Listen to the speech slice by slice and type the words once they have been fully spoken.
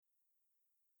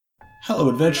Hello,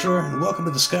 adventurer, and welcome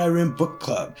to the Skyrim Book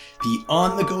Club, the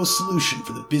on-the-go solution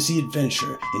for the busy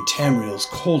adventure in Tamriel's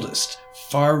coldest,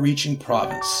 far-reaching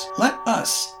province. Let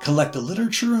us collect the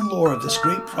literature and lore of this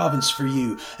great province for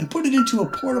you and put it into a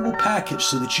portable package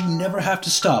so that you never have to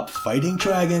stop fighting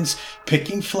dragons,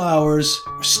 picking flowers,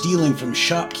 or stealing from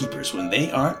shopkeepers when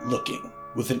they aren't looking.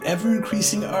 With an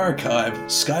ever-increasing archive,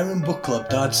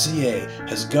 SkyrimBookClub.ca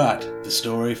has got the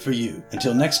story for you.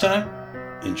 Until next time,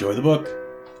 enjoy the book.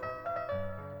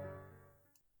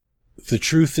 The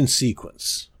Truth in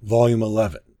Sequence, Volume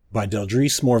 11, by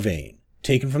Deldrice Morvayn,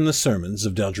 taken from the sermons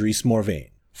of Deldrice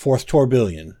Morvayn, 4th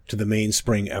Tourbillon to the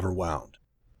mainspring ever wound.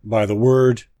 By the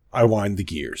word, I wind the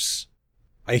gears.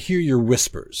 I hear your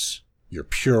whispers, your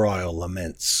puerile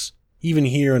laments. Even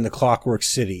here in the Clockwork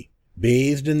City,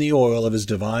 bathed in the oil of his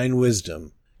divine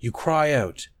wisdom, you cry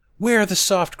out, where are the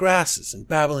soft grasses and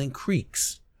babbling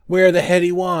creeks? Where are the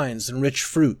heady wines and rich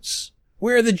fruits?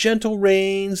 Where are the gentle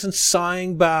rains and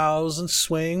sighing boughs and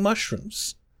swaying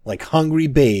mushrooms? Like hungry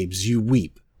babes you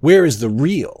weep. Where is the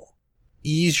real?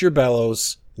 Ease your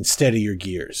bellows and steady your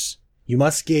gears. You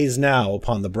must gaze now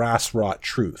upon the brass-wrought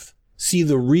truth. See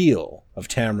the real of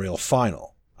Tamriel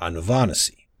Final on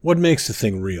Novanasi. What makes the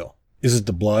thing real? Is it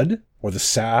the blood, or the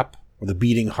sap, or the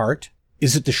beating heart?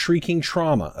 Is it the shrieking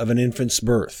trauma of an infant's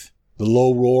birth, the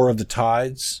low roar of the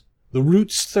tides, the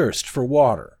root's thirst for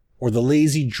water, or the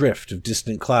lazy drift of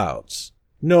distant clouds?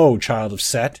 No, child of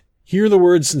Set, hear the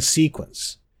words in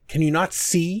sequence. Can you not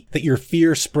see that your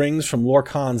fear springs from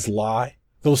Lorkhan's lie?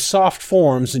 Those soft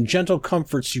forms and gentle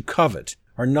comforts you covet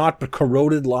are naught but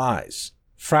corroded lies,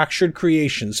 fractured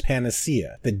creation's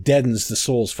panacea that deadens the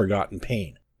soul's forgotten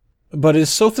pain. But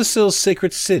is Sothasil's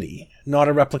sacred city not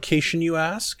a replication, you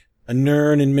ask? A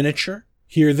Nirn in miniature?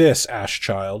 Hear this,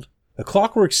 Ash-child. The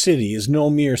Clockwork City is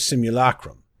no mere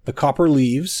simulacrum. The copper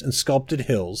leaves and sculpted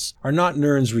hills are not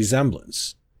Nirn's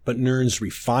resemblance, but Nirn's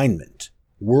refinement,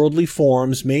 worldly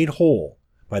forms made whole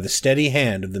by the steady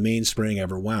hand of the mainspring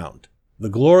ever wound. The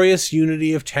glorious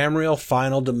unity of Tamriel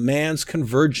Final demands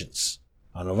convergence.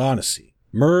 On Novanasi,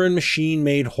 Myr and machine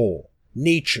made whole,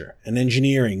 nature and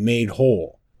engineering made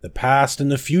whole, the past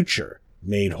and the future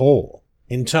made whole.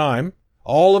 In time,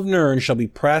 all of Nirn shall be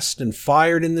pressed and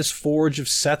fired in this forge of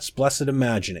Set's blessed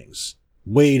imaginings,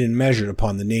 weighed and measured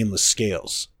upon the nameless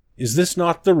scales. Is this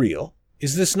not the real?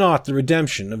 Is this not the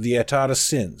redemption of the Etata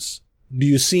sins? Do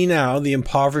you see now the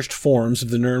impoverished forms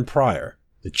of the Nirn Prior,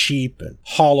 the cheap and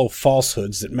hollow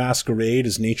falsehoods that masquerade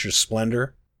as nature's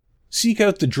splendor? Seek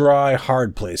out the dry,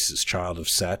 hard places, child of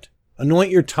Set. Anoint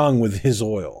your tongue with his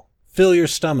oil. Fill your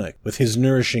stomach with his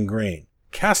nourishing grain.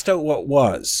 Cast out what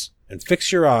was, and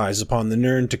fix your eyes upon the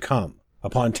Nirn to come,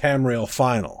 upon Tamriel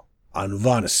Final, on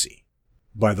Novanasi.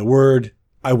 By the word,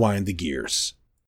 I wind the gears.